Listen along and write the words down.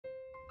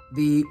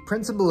the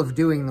principle of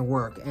doing the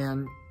work.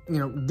 And, you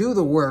know, do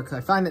the work,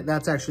 I find that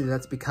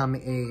that's become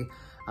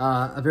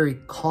a very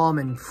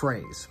common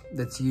phrase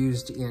that's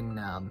used in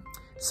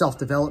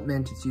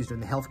self-development. It's used in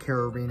the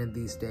healthcare arena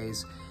these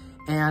days.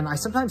 And I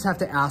sometimes have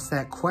to ask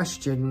that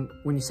question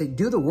when you say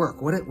do the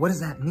work. What does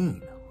that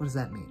mean? What does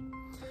that mean?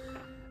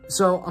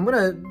 So I'm going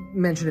to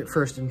mention it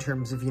first in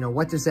terms of, you know,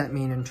 what does that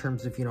mean in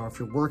terms of, you know, if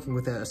you're working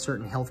with a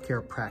certain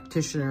healthcare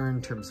practitioner in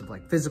terms of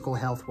like physical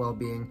health,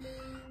 well-being,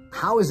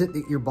 how is it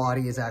that your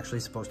body is actually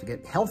supposed to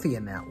get healthy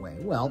in that way?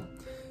 Well,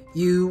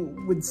 you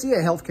would see a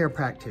healthcare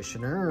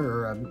practitioner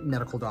or a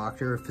medical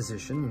doctor or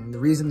physician, and the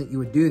reason that you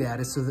would do that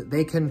is so that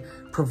they can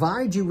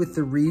provide you with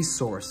the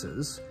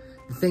resources,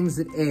 the things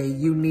that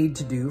you need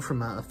to do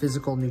from a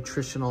physical,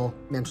 nutritional,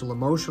 mental,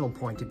 emotional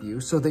point of view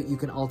so that you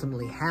can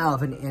ultimately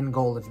have an end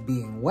goal of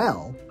being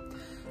well.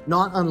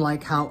 Not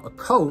unlike how a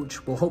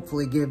coach will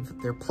hopefully give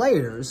their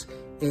players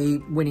a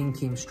winning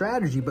team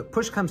strategy, but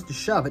push comes to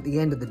shove at the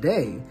end of the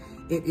day,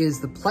 it is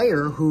the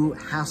player who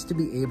has to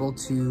be able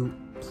to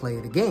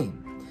play the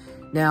game.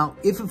 Now,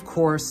 if of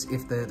course,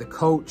 if the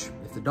coach,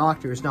 if the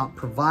doctor is not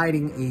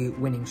providing a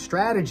winning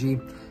strategy,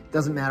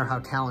 doesn't matter how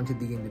talented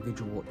the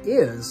individual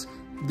is,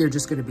 they're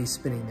just going to be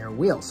spinning their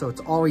wheel. So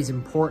it's always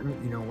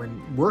important, you know,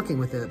 when working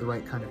with the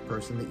right kind of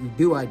person, that you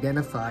do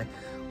identify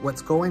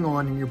what's going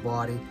on in your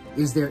body.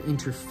 Is there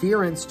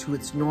interference to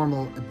its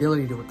normal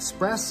ability to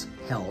express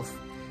health?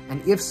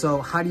 And if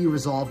so, how do you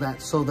resolve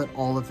that so that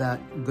all of that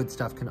good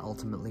stuff can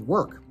ultimately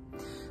work?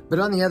 But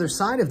on the other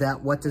side of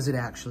that, what does it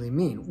actually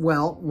mean?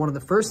 Well, one of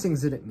the first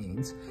things that it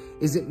means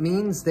is it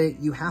means that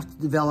you have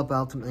to develop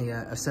ultimately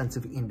a sense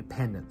of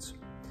independence.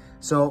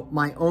 So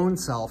my own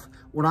self,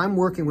 when I'm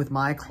working with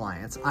my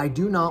clients, I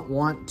do not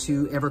want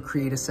to ever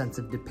create a sense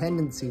of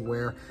dependency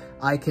where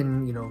I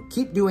can, you know,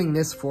 keep doing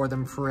this for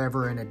them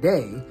forever and a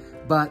day,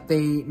 but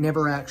they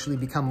never actually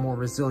become more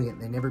resilient.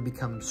 They never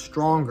become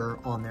stronger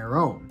on their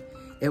own.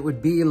 It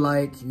would be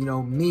like, you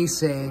know, me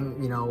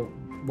saying, you know,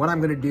 what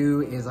I'm going to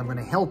do is I'm going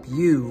to help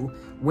you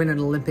win an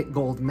Olympic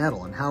gold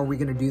medal. And how are we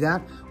going to do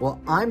that?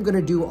 Well, I'm going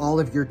to do all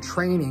of your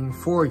training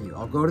for you.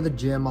 I'll go to the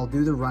gym, I'll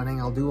do the running,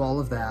 I'll do all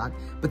of that.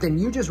 But then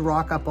you just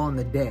rock up on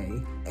the day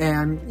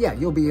and yeah,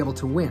 you'll be able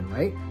to win,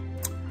 right?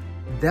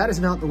 That is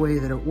not the way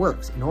that it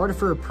works. In order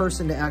for a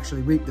person to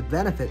actually reap the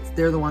benefits,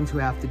 they're the ones who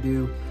have to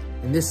do,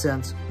 in this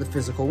sense, the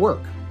physical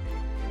work.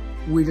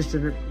 We just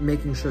are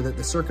making sure that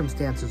the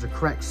circumstances are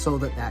correct so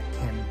that that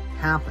can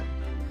happen.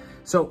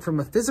 So from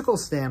a physical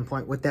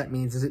standpoint, what that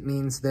means is it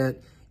means that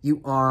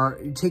you are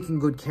taking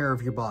good care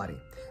of your body,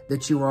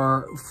 that you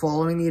are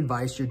following the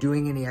advice, you're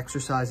doing any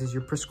exercises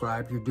you're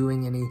prescribed, you're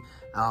doing any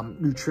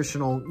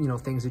nutritional, you know,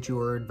 things that you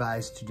are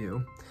advised to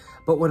do.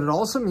 But what it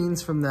also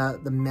means from the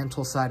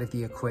mental side of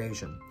the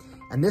equation.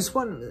 And this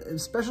one,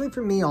 especially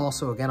for me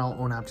also, again, I'll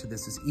own up to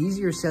this, is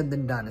easier said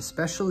than done,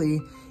 especially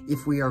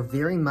if we are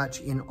very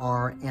much in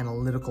our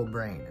analytical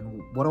brain.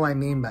 And what do I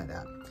mean by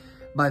that?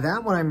 By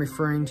that, what I'm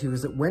referring to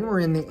is that when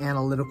we're in the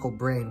analytical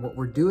brain, what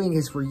we're doing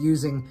is we're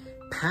using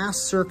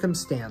past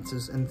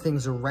circumstances and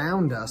things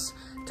around us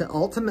to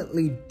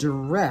ultimately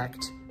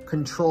direct,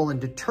 control, and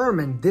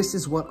determine this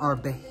is what our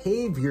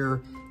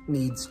behavior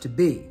needs to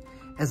be.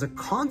 As a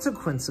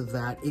consequence of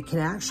that, it can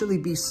actually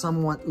be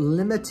somewhat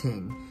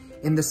limiting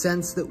in the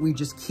sense that we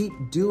just keep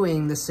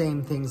doing the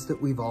same things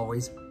that we've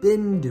always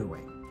been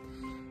doing.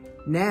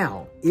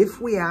 Now, if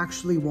we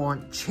actually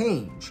want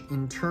change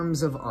in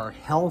terms of our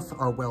health,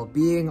 our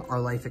well-being, our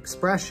life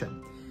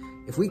expression,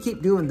 if we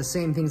keep doing the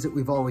same things that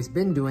we've always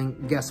been doing,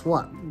 guess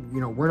what? You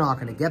know, we're not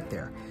going to get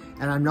there.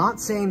 And I'm not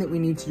saying that we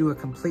need to do a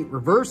complete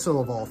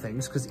reversal of all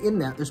things, because in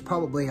that, there's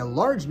probably a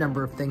large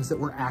number of things that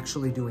we're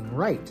actually doing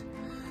right.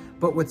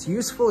 But what's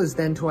useful is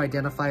then to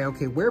identify,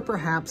 okay, where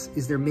perhaps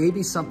is there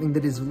maybe something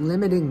that is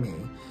limiting me?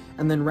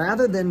 And then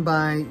rather than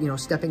by, you know,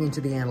 stepping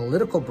into the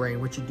analytical brain,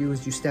 what you do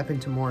is you step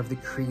into more of the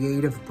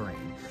creative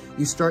brain.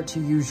 You start to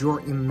use your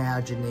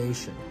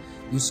imagination.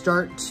 You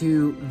start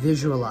to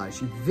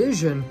visualize. You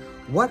vision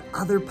what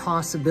other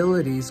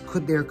possibilities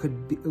could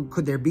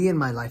there be in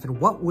my life, and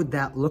what would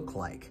that look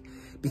like?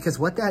 Because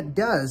what that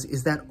does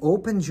is that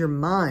opens your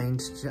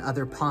mind to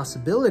other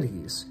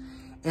possibilities.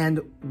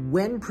 And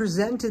when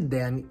presented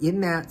then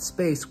in that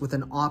space with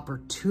an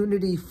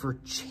opportunity for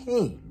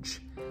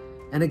change,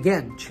 and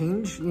again,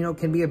 change, you know,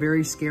 can be a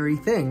very scary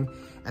thing.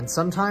 And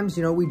sometimes,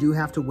 you know, we do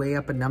have to weigh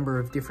up a number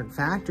of different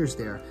factors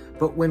there.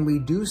 But when we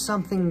do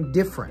something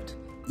different,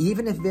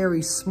 even if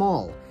very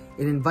small,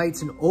 it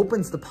invites and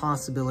opens the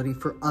possibility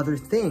for other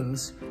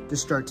things to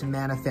start to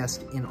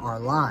manifest in our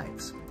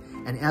lives.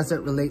 And as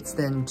that relates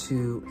then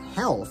to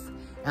health,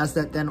 as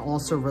that then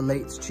also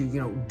relates to, you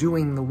know,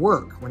 doing the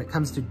work. When it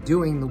comes to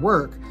doing the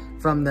work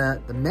from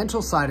the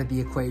mental side of the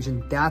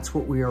equation, that's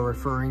what we are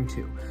referring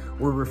to.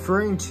 We're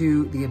referring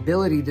to the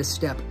ability to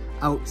step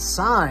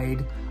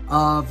outside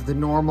of the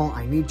normal,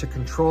 I need to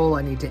control,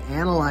 I need to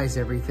analyze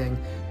everything,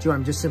 to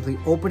I'm just simply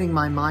opening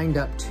my mind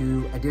up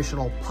to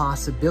additional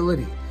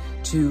possibility,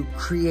 to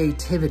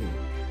creativity,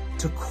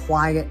 to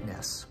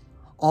quietness,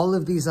 all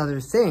of these other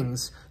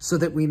things, so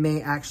that we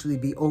may actually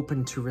be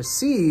open to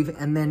receive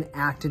and then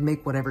act and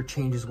make whatever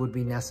changes would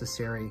be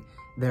necessary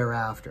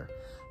thereafter.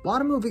 A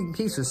lot of moving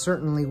pieces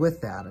certainly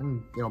with that,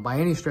 and by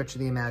any stretch of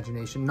the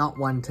imagination, not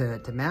one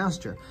to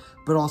master,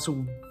 but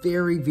also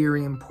very,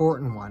 very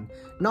important one.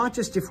 Not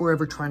just if we're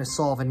ever trying to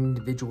solve an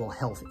individual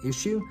health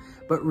issue,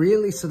 but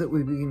really so that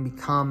we can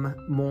become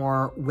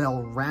more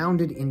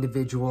well-rounded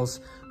individuals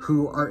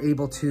who are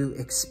able to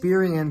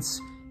experience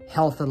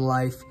health and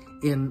life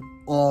in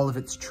all of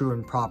its true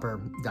and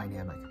proper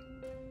dynamic.